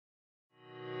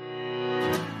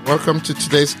Welcome to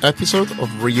today's episode of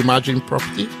Reimagine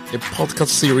Property, a podcast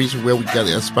series where we get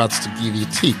experts to give you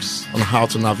tips on how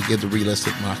to navigate the real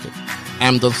estate market.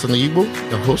 I'm Dom Consentino,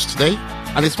 the host today,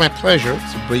 and it's my pleasure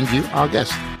to bring you our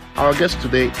guest. Our guest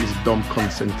today is Dom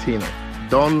Consentino.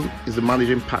 Dom is the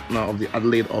managing partner of the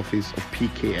Adelaide office of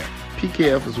PKF.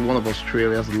 PKF is one of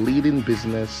Australia's leading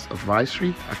business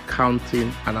advisory,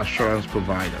 accounting, and assurance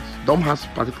providers. Dom has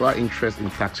particular interest in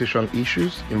taxation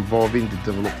issues involving the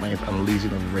development and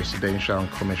leasing of residential and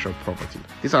commercial property.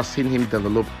 This has seen him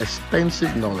develop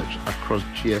extensive knowledge across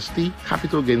GST,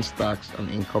 capital gains tax, and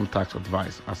income tax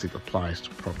advice as it applies to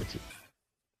property.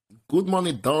 Good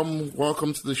morning, Dom.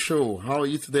 Welcome to the show. How are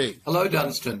you today? Hello,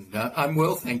 Dunstan. I'm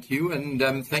well, thank you, and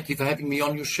thank you for having me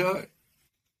on your show.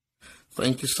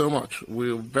 Thank you so much.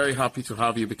 We're very happy to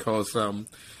have you because, our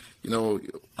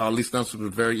listeners will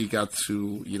be very eager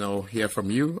to, hear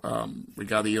from you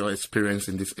regarding your experience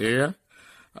in this area.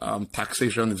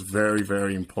 Taxation is very,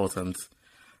 very important,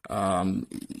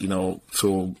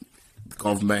 to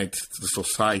government, to the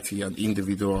society, and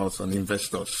individuals and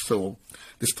investors. So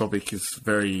this topic is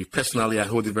personally, I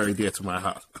hold it very dear to my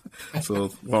heart.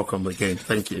 So welcome again.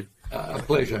 Thank you. A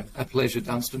pleasure,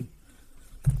 Dunstan.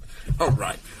 All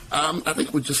right. I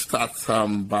think we'll just start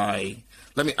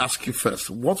let me ask you first,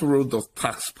 what role does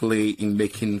tax play in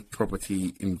making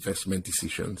property investment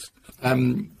decisions?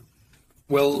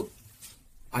 Well,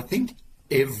 I think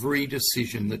every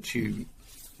decision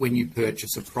when you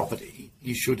purchase a property,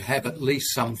 you should have at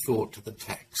least some thought to the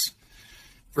tax.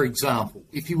 For example,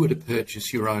 if you were to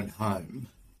purchase your own home,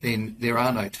 then there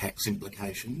are no tax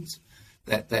implications.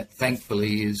 That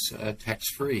thankfully is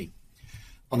tax-free.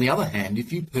 On the other hand,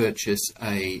 if you purchase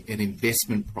an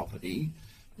investment property,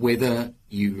 whether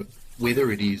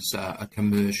it is a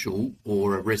commercial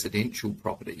or a residential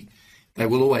property, they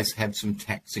will always have some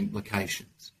tax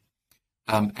implications.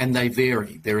 And they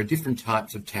vary. There are different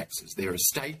types of taxes. There are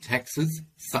state taxes,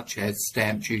 such as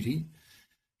stamp duty,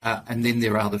 and then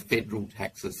there are the federal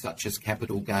taxes, such as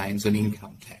capital gains and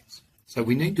income tax. So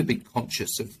we need to be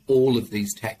conscious of all of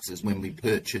these taxes when we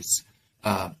purchase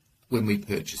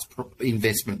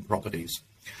investment properties.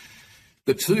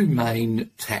 The two main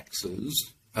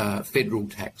taxes, federal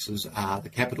taxes, are the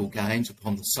capital gains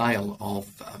upon the sale of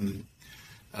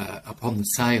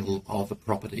a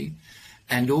property,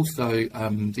 and also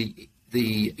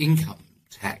the income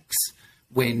tax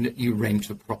when you rent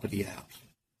a property out.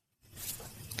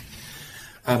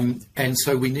 And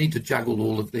so we need to juggle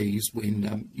all of these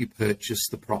when you purchase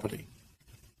the property.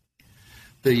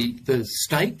 The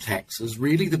state taxes,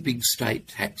 really the big state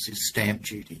tax is stamp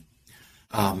duty.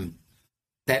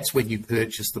 That's when you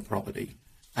purchase the property.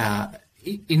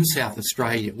 In South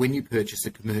Australia, when you purchase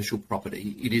a commercial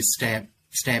property, it is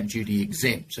stamp duty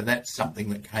exempt. So that's something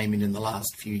that came in the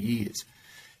last few years.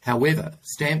 However,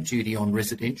 stamp duty on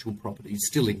residential properties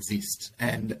still exists,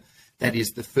 and that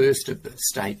is the first of the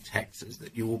state taxes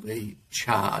that you will be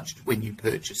charged when you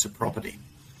purchase a property.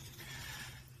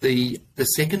 The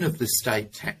second of the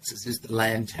state taxes is the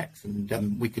land tax,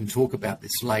 and we can talk about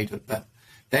this later, but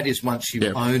that is once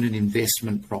you own an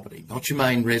investment property, not your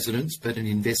main residence, but an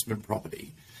investment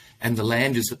property, and the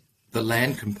land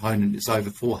component is over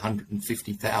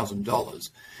 $450,000,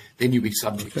 then you'll be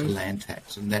subject to land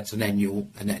tax, and that's an annual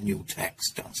tax,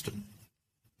 Dunstan.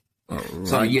 Right.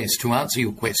 So yes, to answer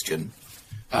your question,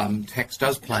 tax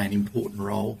does play an important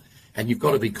role, and you've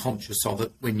got to be conscious of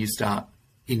it when you start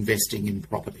investing in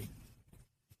property.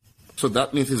 So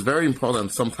that means it's very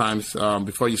important sometimes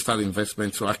before you start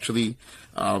investment to actually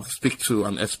speak to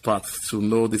an expert to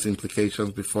know these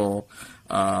implications before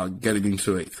getting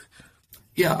into it.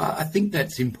 Yeah, I think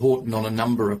that's important on a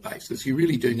number of bases. You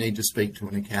really do need to speak to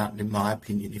an accountant, in my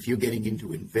opinion, if you're getting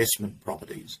into investment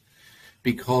properties,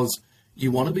 because you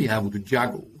want to be able to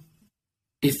juggle,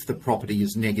 if the property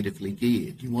is negatively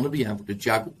geared, you want to be able to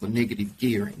juggle the negative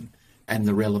gearing and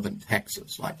the relevant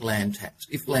taxes, like land tax.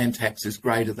 If land tax is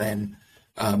greater than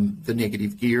the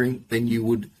negative gearing, then you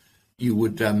would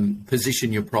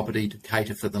position your property to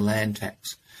cater for the land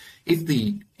tax. If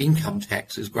the income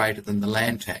tax is greater than the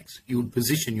land tax, you would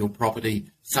position your property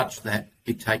such that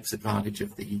it takes advantage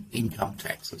of the income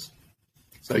taxes.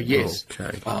 So yes,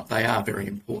 they are very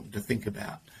important to think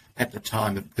about at the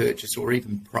time of purchase or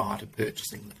even prior to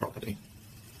purchasing the property.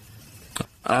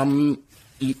 I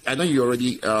know you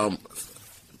already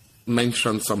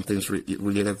mentioned some things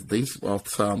related to this,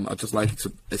 but I'd just like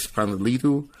to expand a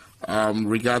little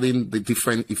regarding the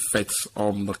different effects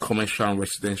on the commercial and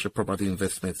residential property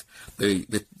investments,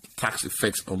 the tax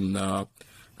effects on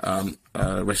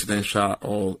residential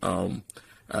or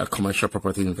commercial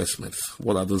property investments.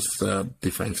 What are those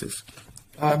differences?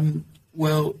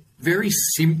 Well, very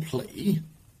simply,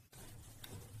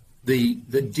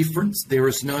 the difference, there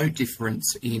is no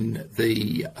difference in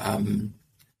the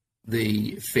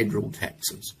federal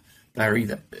taxes.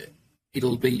 They're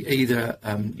it'll be either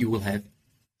you will have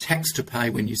tax to pay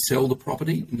when you sell the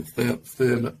property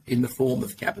in the form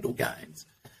of capital gains,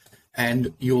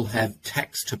 and you'll have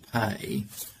tax to pay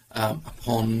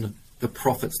upon the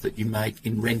profits that you make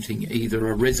in renting either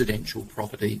a residential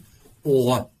property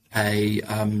or a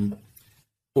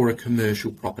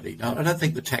commercial property. Now, I don't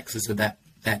think the taxes are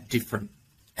that different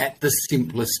at the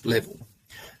simplest level.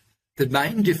 The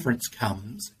main difference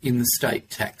comes in the state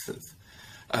taxes.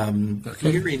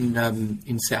 Here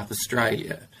in South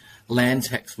Australia, land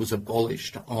tax was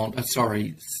abolished on,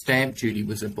 stamp duty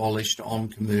was abolished on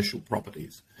commercial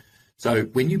properties. So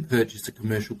when you purchase a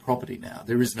commercial property now,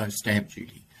 there is no stamp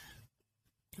duty.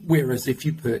 Whereas if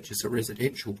you purchase a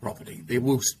residential property, there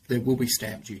will be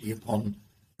stamp duty upon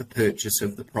the purchase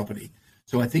of the property.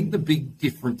 So I think the big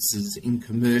differences in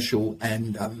commercial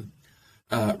and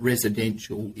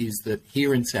residential is that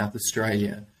here in South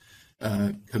Australia,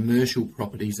 commercial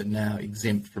properties are now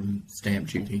exempt from stamp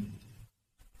duty.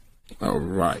 All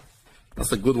right.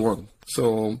 That's a good one.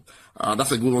 So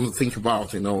that's a good one to think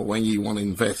about, when you want to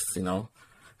invest,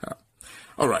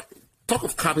 All right. Talk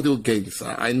of capital gains.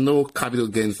 I know capital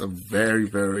gains are very,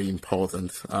 very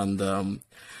important. And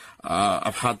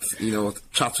I've had,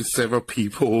 chats with several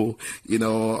people, they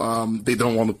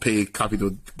don't want to pay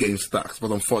capital gains tax,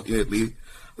 but unfortunately,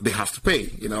 they have to pay,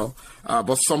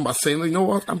 but some are saying, you know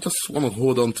what, I just want to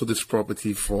hold on to this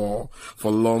property for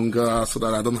longer so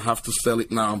that I don't have to sell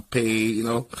it now and pay,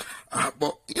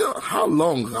 but, how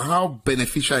long, how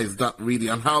beneficial is that really?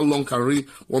 And how long can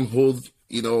one hold,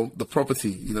 the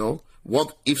property,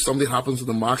 What if something happens to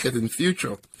the market in the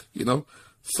future,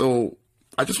 So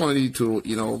I just wanted you to,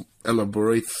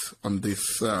 elaborate on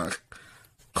this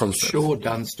concept. Sure,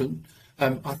 Dunstan.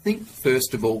 I think,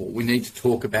 first of all, we need to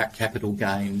talk about capital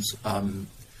gains.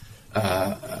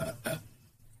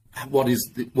 What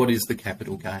is the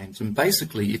capital gains? And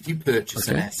basically, if you purchase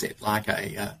an asset like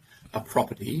a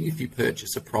property, if you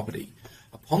purchase a property,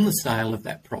 upon the sale of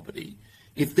that property,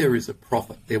 if there is a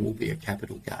profit, there will be a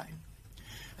capital gain.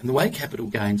 And the way capital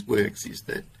gains works is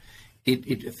that it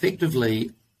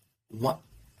effectively,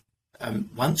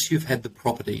 once you've had the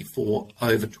property for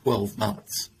over 12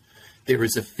 months, there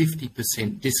is a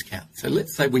 50% discount. So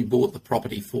let's say we bought the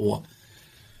property for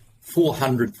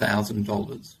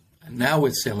 $400,000, and now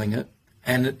we're selling it,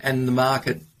 and the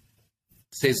market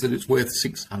says that it's worth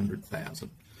 $600,000.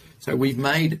 So we've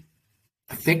made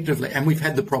effectively, and we've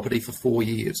had the property for 4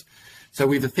 years, so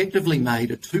we've effectively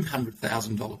made a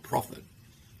 $200,000 profit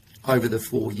over the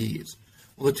 4 years.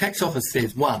 Well, the tax office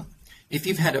says, one, if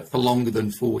you've had it for longer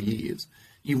than 4 years,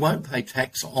 you won't pay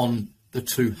tax on the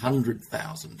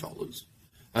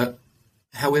 $200,000.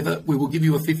 However, we will give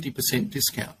you a 50%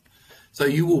 discount. So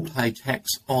you will pay tax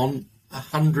on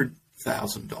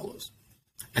 $100,000.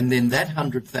 And then that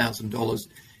 $100,000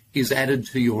 is added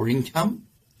to your income,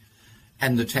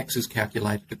 and the tax is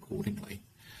calculated accordingly.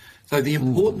 So the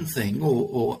important thing,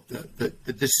 or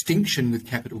the distinction with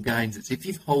capital gains, is if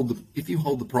you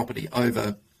hold the property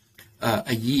over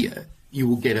a year, you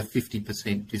will get a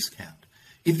 50% discount.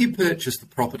 If you purchase the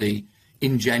property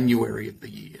in January of the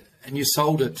year and you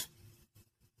sold it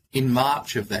in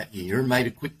March of that year and made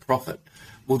a quick profit,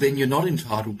 well, then you're not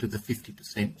entitled to the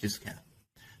 50% discount.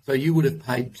 So you would have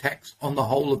paid tax on the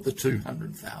whole of the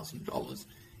 $200,000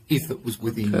 if it was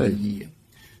within the year.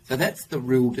 So that's the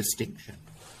real distinction.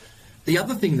 The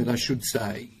other thing that I should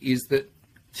say is that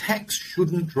tax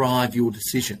shouldn't drive your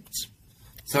decisions.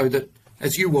 So that,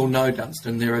 as you well know,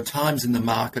 Dunstan, there are times in the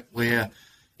market where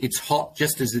it's hot,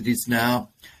 just as it is now,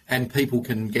 and people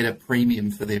can get a premium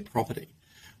for their property.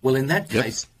 Well, in that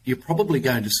case, you're probably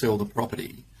going to sell the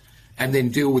property and then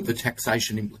deal with the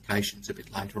taxation implications a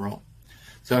bit later on.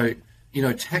 So,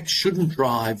 tax shouldn't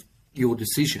drive your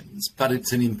decisions, but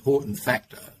it's an important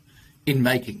factor in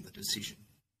making the decision.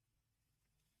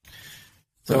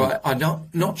 So I'm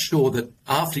not sure that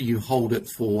after you hold it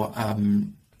for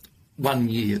 1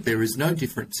 year, there is no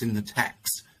difference in the tax,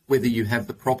 whether you have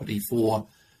the property for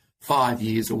 5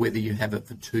 years or whether you have it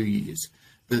for 2 years.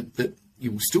 That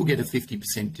you will still get a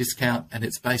 50% discount, and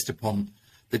it's based upon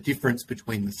the difference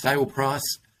between the sale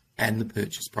price and the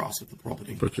purchase price of the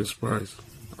property. Purchase price.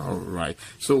 All right.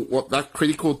 So that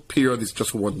critical period is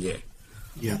just 1 year?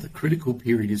 Yeah, the critical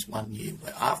period is 1 year.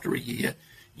 After a year,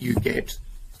 you get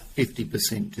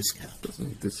 50%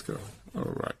 discount. Discount. All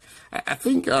right. I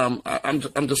think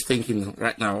I'm just thinking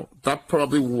right now that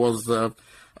probably was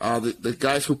the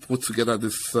guys who put together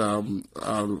this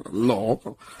law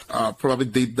probably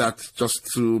did that just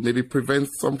to maybe prevent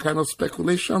some kind of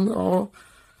speculation, or?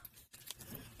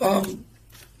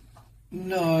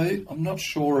 No, I'm not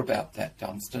sure about that,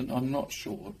 Dunstan. I'm not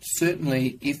sure.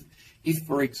 Certainly, if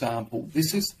for example,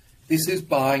 this is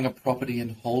buying a property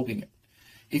and holding it.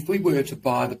 If we were to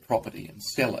buy the property and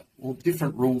sell it, well,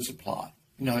 different rules apply.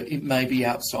 It may be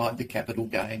outside the capital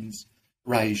gains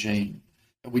regime.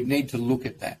 We'd need to look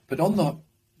at that. But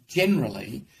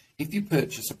generally, if you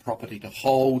purchase a property to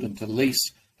hold and to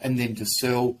lease and then to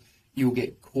sell, you'll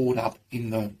get caught up in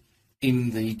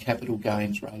the capital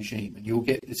gains regime, and you'll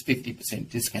get this 50%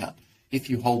 discount if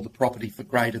you hold the property for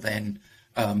greater than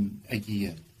a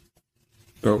year.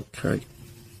 Okay.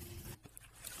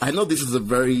 I know this is a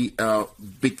very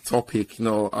big topic.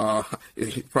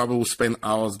 Probably will spend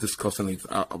hours discussing it.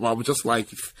 I would just like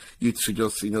you to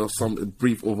just, some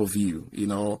brief overview,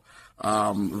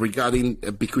 regarding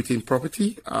bequeathing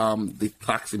property, the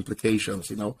tax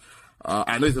implications.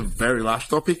 I know it's a very large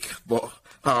topic, but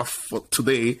for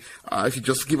today, if you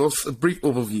just give us a brief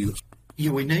overview.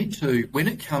 Yeah, we need to, when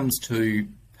it comes to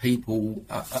people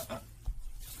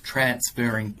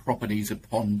transferring properties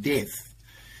upon death,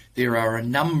 there are a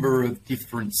number of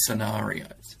different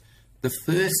scenarios. The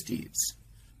first is,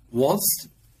 was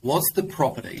the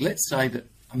property, let's say that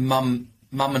mum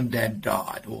and dad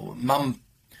died, or mum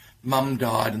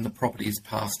died and the property is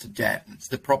passed to dad, and it's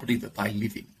the property that they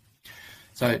live in.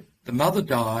 So the mother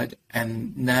died,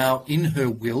 and now in her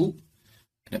will,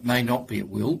 and it may not be a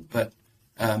will, but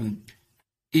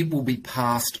it will be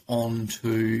passed on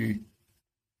to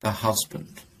the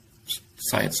husband.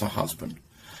 Say it's a husband.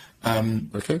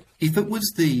 Okay. If it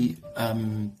was the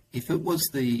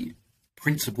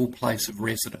principal place of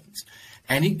residence,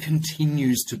 and it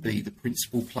continues to be the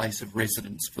principal place of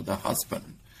residence for the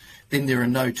husband, then there are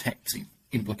no tax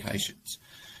implications.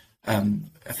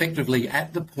 Effectively,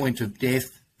 at the point of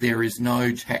death, there is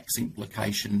no tax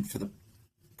implication for the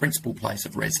principal place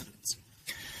of residence,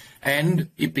 and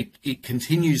it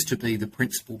continues to be the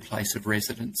principal place of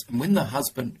residence. And when the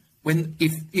husband,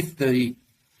 if the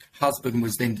husband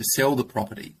was then to sell the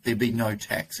property, there'd be no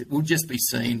tax. It will just be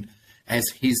seen as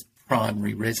his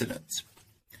primary residence.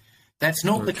 That's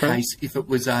not the case if it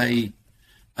was an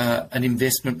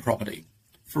investment property.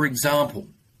 For example,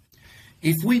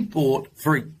 if we bought,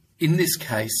 in this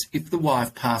case, if the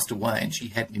wife passed away and she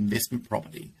had an investment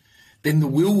property, then the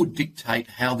will would dictate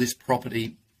how this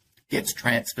property gets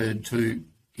transferred to,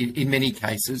 in many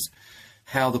cases,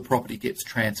 how the property gets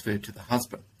transferred to the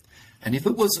husband. And if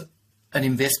it was an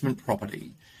investment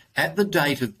property, at the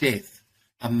date of death,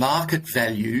 a market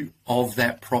value of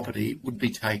that property would be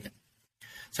taken.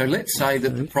 So let's say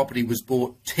that the property was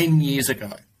bought 10 years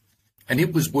ago and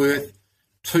it was worth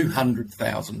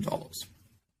 $200,000.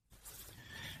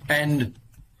 And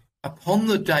upon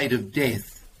the date of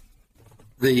death,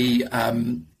 the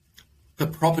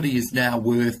property is now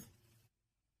worth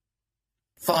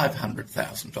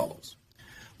 $500,000.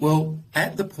 Well,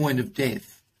 at the point of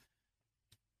death,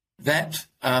 that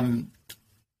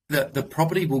the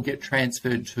property will get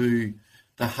transferred to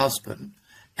the husband,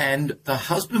 and the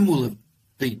husband will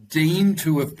be deemed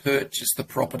to have purchased the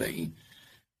property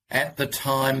at the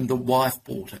time the wife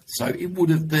bought it. So it would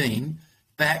have been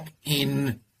back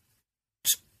in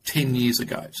 10 years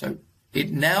ago. So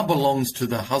it now belongs to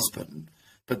the husband,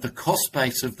 but the cost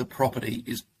base of the property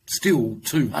is still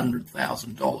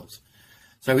 $200,000.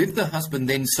 So if the husband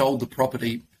then sold the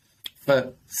property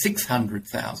for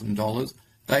 $600,000,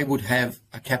 they would have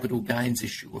a capital gains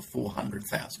issue of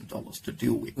 $400,000 to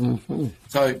deal with. Mm-hmm.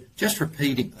 So just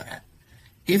repeating that,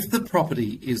 if the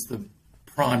property is the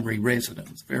primary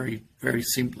residence, very, very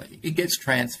simply, it gets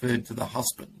transferred to the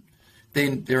husband,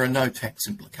 then there are no tax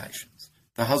implications.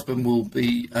 The husband will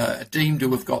be deemed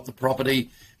to have got the property,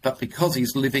 but because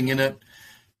he's living in it,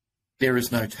 there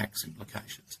is no tax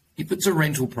implications. If it's a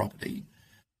rental property,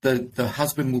 the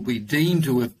husband will be deemed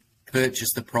to have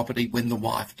purchased the property when the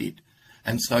wife did,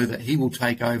 and so that he will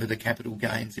take over the capital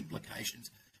gains implications,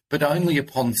 but only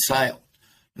upon sale,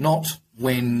 not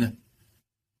when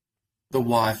the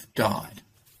wife died.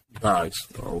 Right.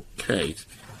 Okay.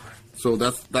 So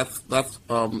that's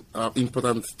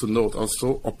important to note.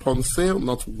 Also, upon sale,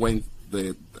 not when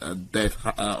the death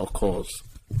occurs.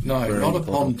 No, not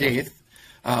upon death.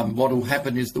 What will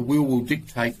happen is the will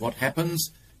dictate what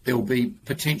happens. There'll be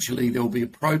a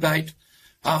probate.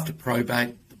 After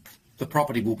probate, the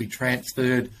property will be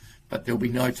transferred, but there'll be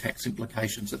no tax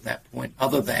implications at that point,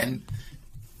 other than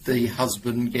the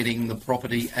husband getting the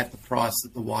property at the price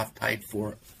that the wife paid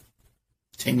for it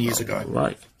 10 years ago.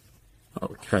 Right.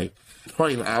 Okay.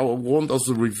 Fine. I want us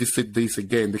to revisit this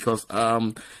again because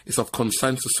it's of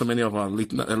concern to so many of our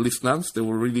listeners. They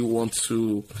will really want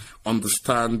to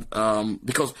understand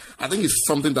because I think it's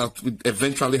something that would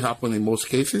eventually happen in most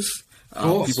cases.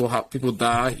 People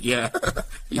die. Yeah.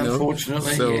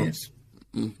 Unfortunately, yes.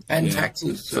 And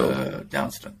taxes,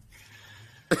 Dunstan.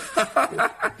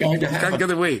 Going to happen. Can't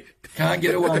get away. Can't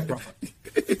get away from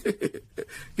it.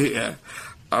 Yeah.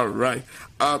 All right.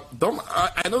 Dom,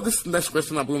 I know this next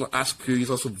question I'm going to ask you is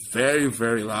also very,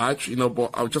 very large, but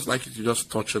I would just like you to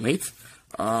just touch on it.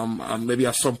 And maybe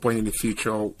at some point in the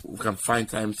future, we can find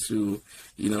time to,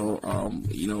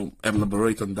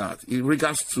 elaborate on that. In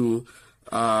regards to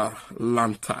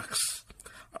land tax,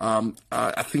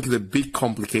 I think it's a bit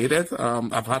complicated.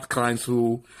 I've had clients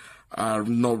who are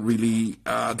not really,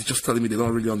 they're just telling me they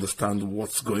don't really understand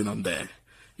what's going on there.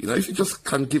 If you just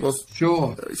can give us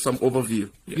some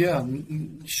overview. Yeah,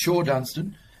 sure,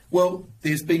 Dunstan. Well,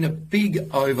 there's been a big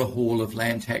overhaul of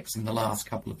land tax in the last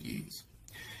couple of years.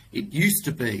 It used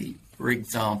to be, for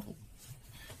example,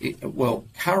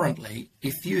 currently,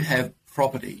 if you have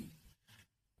property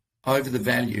over the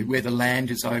value where the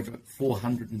land is over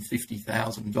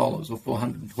 $450,000 or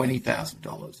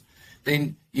 $420,000,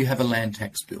 then you have a land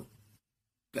tax bill.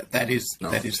 That is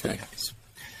the case.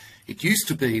 It used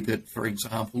to be that, for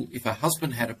example, if a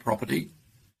husband had a property,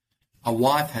 a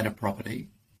wife had a property,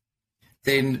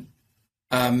 then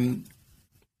and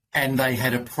they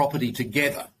had a property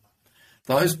together,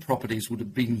 those properties would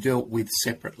have been dealt with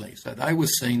separately. So they were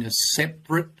seen as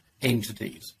separate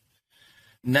entities.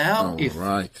 Now, if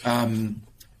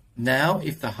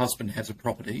the husband has a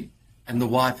property and the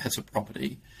wife has a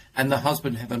property, and the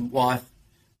husband have a wife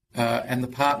and the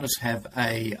partners have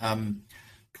a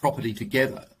property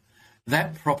together,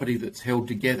 that property that's held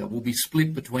together will be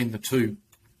split between the two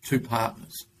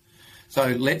partners. So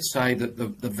let's say that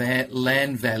the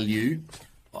land value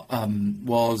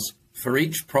was, for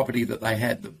each property that they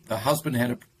had, the husband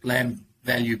had a land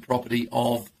value property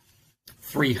of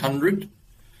 300.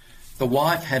 The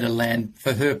wife had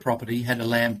for her property, had a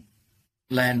land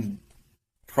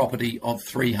property of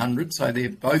 300. So they're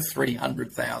both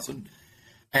 300,000.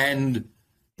 And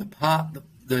the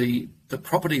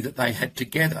property that they had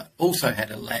together also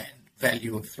had a land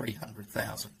value of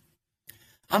 300,000.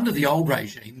 Under the old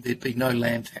regime, there'd be no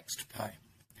land tax to pay.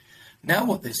 Now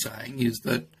what they're saying is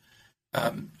that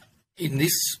in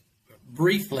this,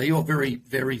 briefly or very,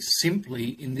 very simply,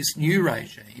 in this new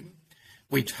regime,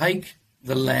 we take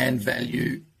the land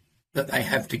value that they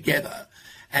have together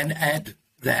and add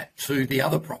that to the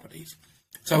other properties.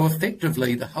 So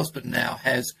effectively, the husband now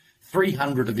has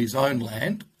 300 of his own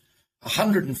land,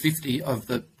 150 of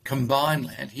the combined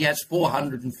land. He has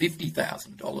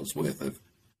 $450,000 worth of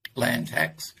land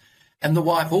tax, and the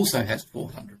wife also has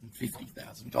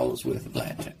 $450,000 worth of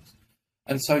land tax.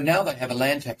 And so now they have a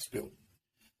land tax bill.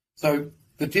 So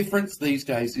the difference these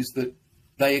days is that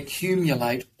they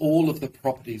accumulate all of the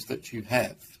properties that you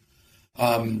have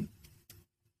and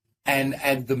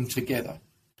add them together.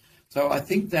 So I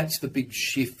think that's the big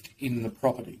shift in the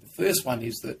property. The first one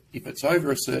is that if it's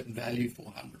over a certain value,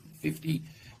 450,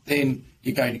 then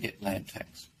you're going to get land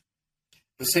tax.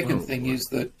 The second thing is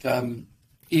that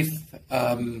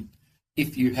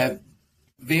if you have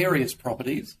various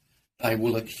properties, they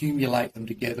will accumulate them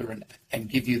together and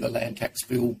give you the land tax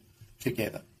bill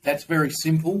together. That's very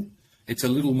simple. It's a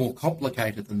little more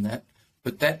complicated than that,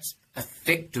 but that's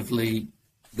effectively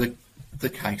the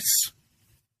case.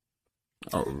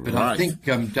 But I think,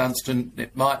 Dunstan,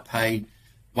 it might pay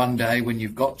one day when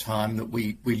you've got time that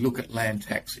we look at land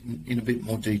tax in a bit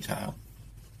more detail.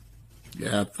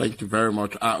 Yeah, thank you very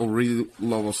much. I would really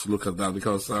love us to look at that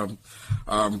because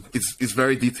it's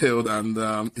very detailed and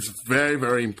it's very,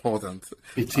 very important.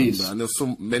 It is. I know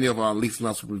so many of our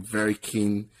listeners will be very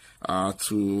keen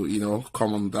to,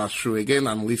 come on that show again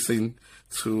and listen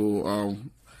to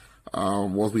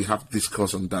what we have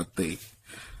discussed on that day.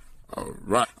 All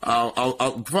right.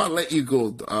 Before I let you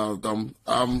go, Dom,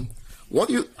 what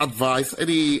do you advise?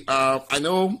 I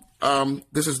know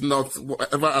this is not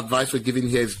whatever advice we're giving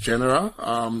here is general.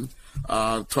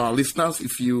 To our listeners,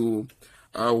 if you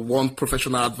want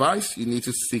professional advice, you need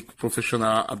to seek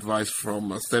professional advice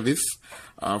from a service,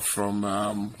 from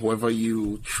whoever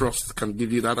you trust can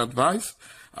give you that advice.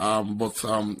 But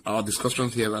our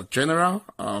discussions here are general.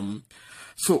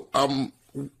 So I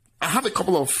have a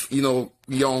couple of,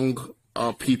 young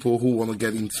people who want to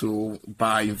get into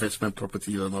buy investment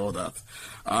property and all that.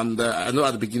 And I know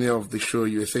at the beginning of the show,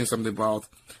 you were saying something about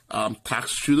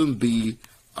tax shouldn't be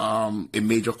a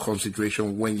major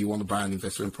consideration when you want to buy an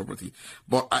investment property.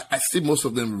 But I see most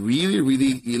of them really,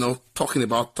 really, talking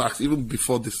about tax even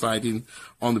before deciding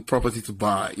on the property to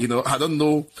buy. I don't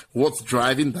know what's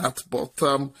driving that, but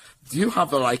do you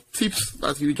have tips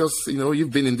that you just,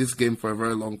 you've been in this game for a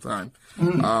very long time?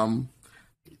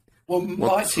 Well,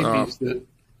 my tip is that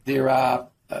there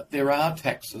are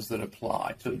taxes that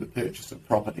apply to the purchase of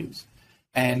properties,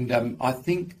 and I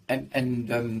think there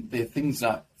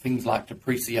are things like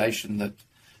depreciation that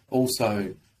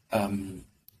also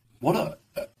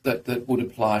that would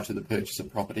apply to the purchase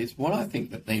of properties. What I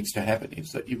think that needs to happen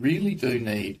is that you really do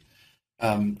need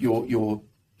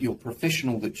your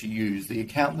professional that you use, the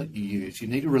accountant that you use. You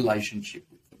need a relationship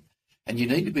with them, and you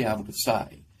need to be able to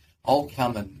say, I'll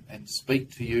come and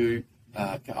speak to you.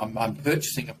 I'm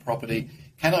purchasing a property.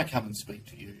 Can I come and speak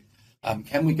to you?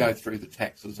 Can we go through the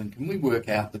taxes, and can we work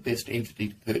out the best entity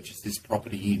to purchase this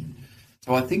property in?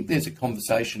 So I think there's a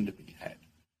conversation to be had.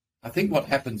 I think what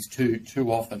happens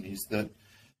too often is that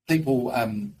people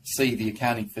see the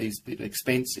accounting fees a bit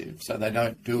expensive, so they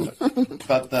don't do it,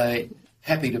 but they're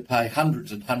happy to pay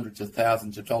hundreds and hundreds of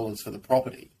thousands of dollars for the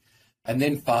property, and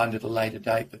then find at a later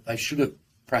date that they should have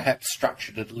perhaps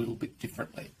structured it a little bit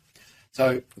differently.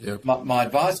 So my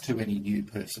advice to any new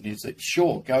person is that,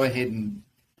 sure, go ahead and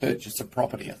purchase a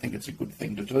property. I think it's a good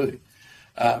thing to do.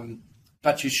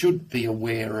 But you should be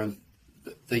aware of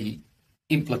the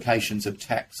implications of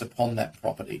tax upon that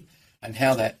property and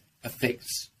how that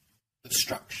affects the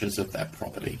structures of that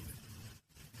property.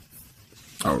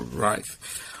 All right.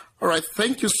 All right.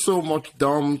 Thank you so much,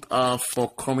 Dom, for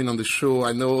coming on the show.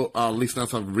 I know our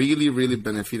listeners have really, really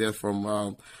benefited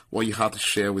from what you had to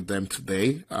share with them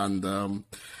today. And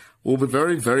we'll be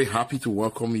very, very happy to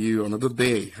welcome you another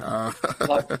day.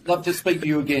 Love to speak to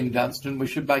you again, Dunstan. We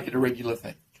should make it a regular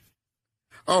thing.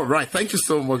 All right. Thank you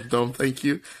so much, Dom. Thank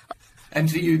you. And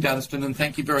to you, Dunstan, and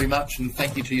thank you very much. And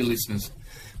thank you to your listeners.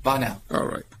 Bye now. All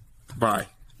right. Bye.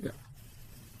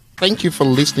 Thank you for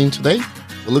listening today.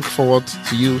 We look forward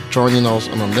to you joining us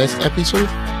on our next episode.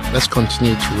 Let's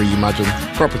continue to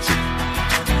reimagine property.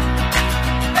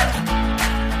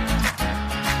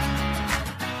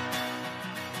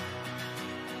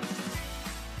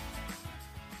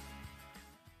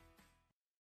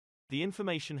 The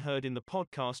information heard in the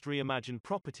podcast Reimagine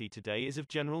Property today is of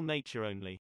general nature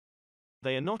only.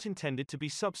 They are not intended to be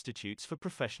substitutes for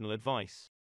professional advice.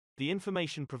 The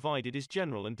information provided is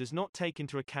general and does not take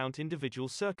into account individual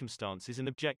circumstances and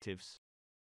objectives.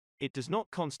 It does not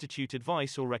constitute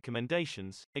advice or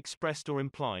recommendations, expressed or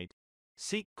implied.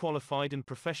 Seek qualified and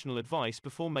professional advice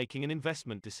before making an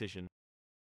investment decision.